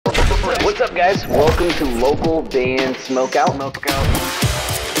What's up, guys? Welcome to local band Smokeout.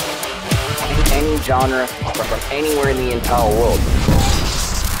 Any genre from anywhere in the entire world.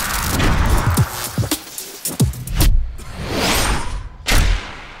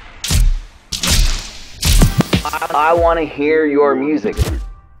 I want to hear your music.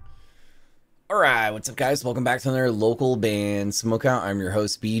 Alright, what's up, guys? Welcome back to another local band Smokeout. I'm your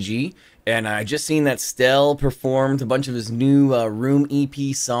host, BG, and I just seen that Stell performed a bunch of his new Room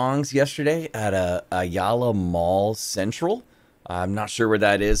EP songs yesterday at Ayala Mall Central. I'm not sure where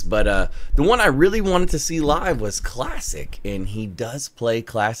that is, but the one I really wanted to see live was Classic, and he does play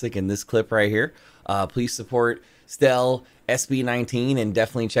Classic in this clip right here. Please support Stell, SB19, and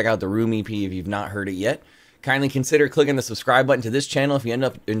definitely check out the Room EP if you've not heard it yet. Kindly consider clicking the subscribe button to this channel if you end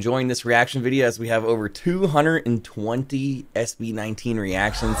up enjoying this reaction video, as we have over 220 SB19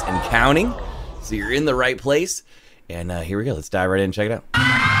 reactions and counting. So you're in the right place. And here we go. Let's dive right in and check it out.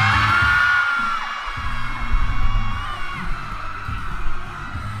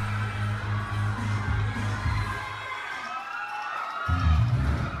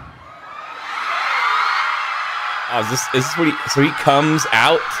 Oh, is this what so he comes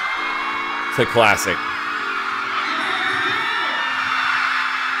out to Classic.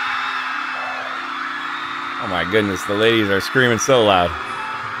 Oh my goodness, the ladies are screaming so loud.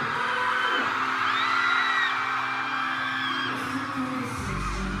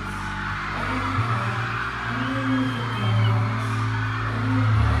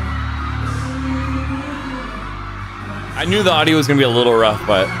 I knew the audio was going to be a little rough,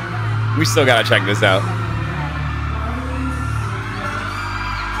 but we still got to check this out.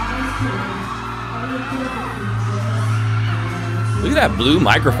 Look at that blue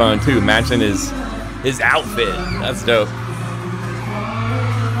microphone too, matching his outfit. That's dope.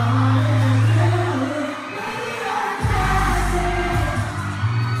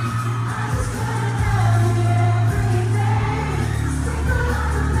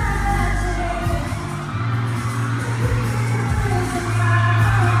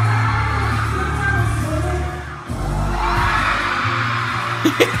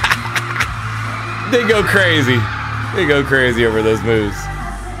 They go crazy. They go crazy over those moves.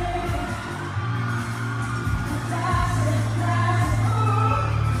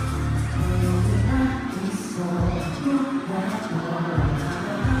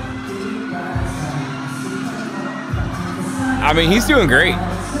 I mean, he's doing great.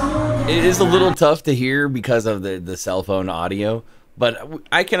 It is a little tough to hear because of the cell phone audio, but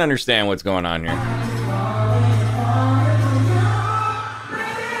I can understand what's going on here.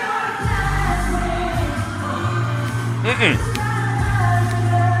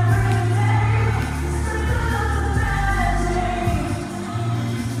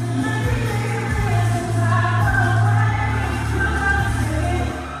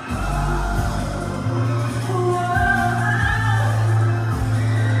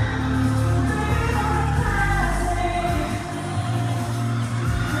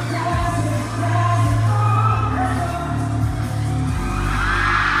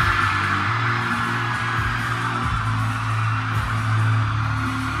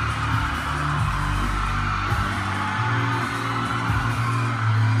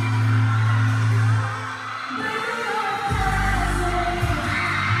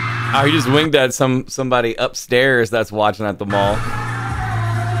 Oh, he just winked at somebody upstairs that's watching at the mall.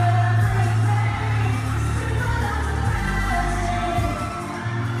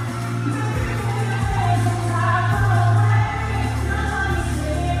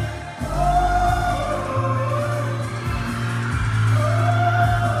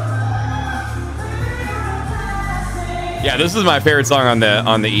 Yeah, this is my favorite song on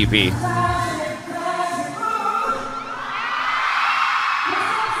the EP.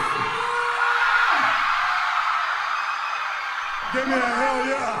 Give me a hell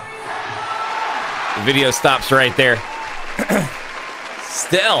yeah. The video stops right there.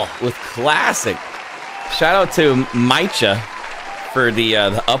 Stell with Classic. Shout out to Maicha for the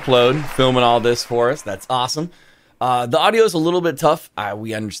upload, filming all this for us. That's awesome. The audio is a little bit tough.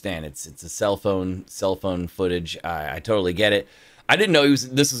 We understand it's a cell phone footage. I totally get it. I didn't know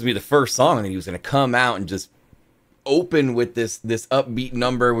this was gonna be the first song and he was gonna come out and just open with this upbeat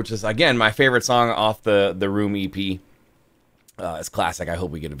number, which is again my favorite song off the Room EP. It's Classic. I hope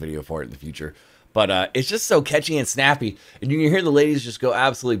we get a video for it in the future. But it's just so catchy and snappy. And you can hear the ladies just go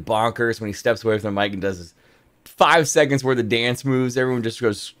absolutely bonkers when he steps away from the mic and does his 5 seconds worth of dance moves. Everyone just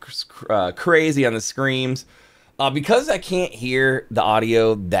goes crazy on the screams. Because I can't hear the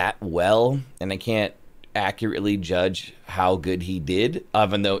audio that well, and I can't accurately judge how good he did,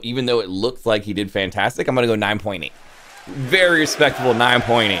 even though it looked like he did fantastic, I'm going to go 9.8. Very respectable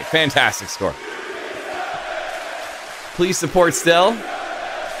 9.8. Fantastic score. Please support Stell.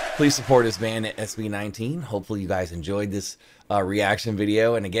 Please support his band at SB19. Hopefully you guys enjoyed this reaction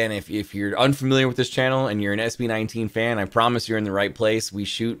video. And again, if you're unfamiliar with this channel and you're an SB19 fan, I promise you're in the right place. We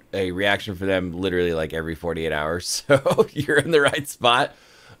shoot a reaction for them literally like every 48 hours. So you're in the right spot.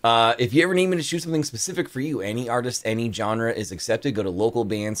 If you ever need me to shoot something specific for you, any artist, any genre is accepted. Go to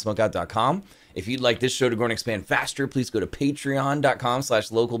localbandsmokeout.com. If you'd like this show to grow and expand faster, please go to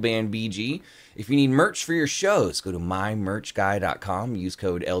patreon.com/localbandbg. If you need merch for your shows, go to mymerchguy.com. Use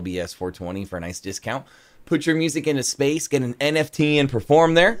code LBS420 for a nice discount. Put your music into space, get an NFT and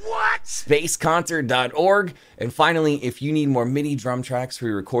perform there. What? Spaceconcert.org. And finally, if you need more MIDI drum tracks for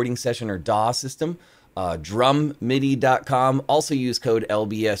your recording session or DAW system, drummidi.com. Also use code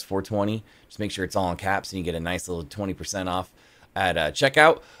LBS420. Just make sure it's all in caps and you get a nice little 20% off at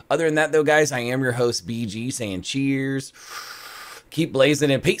checkout. Other than that, though, guys, I am your host, BG, saying cheers. Keep blazing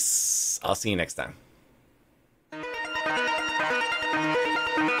and peace. I'll see you next time.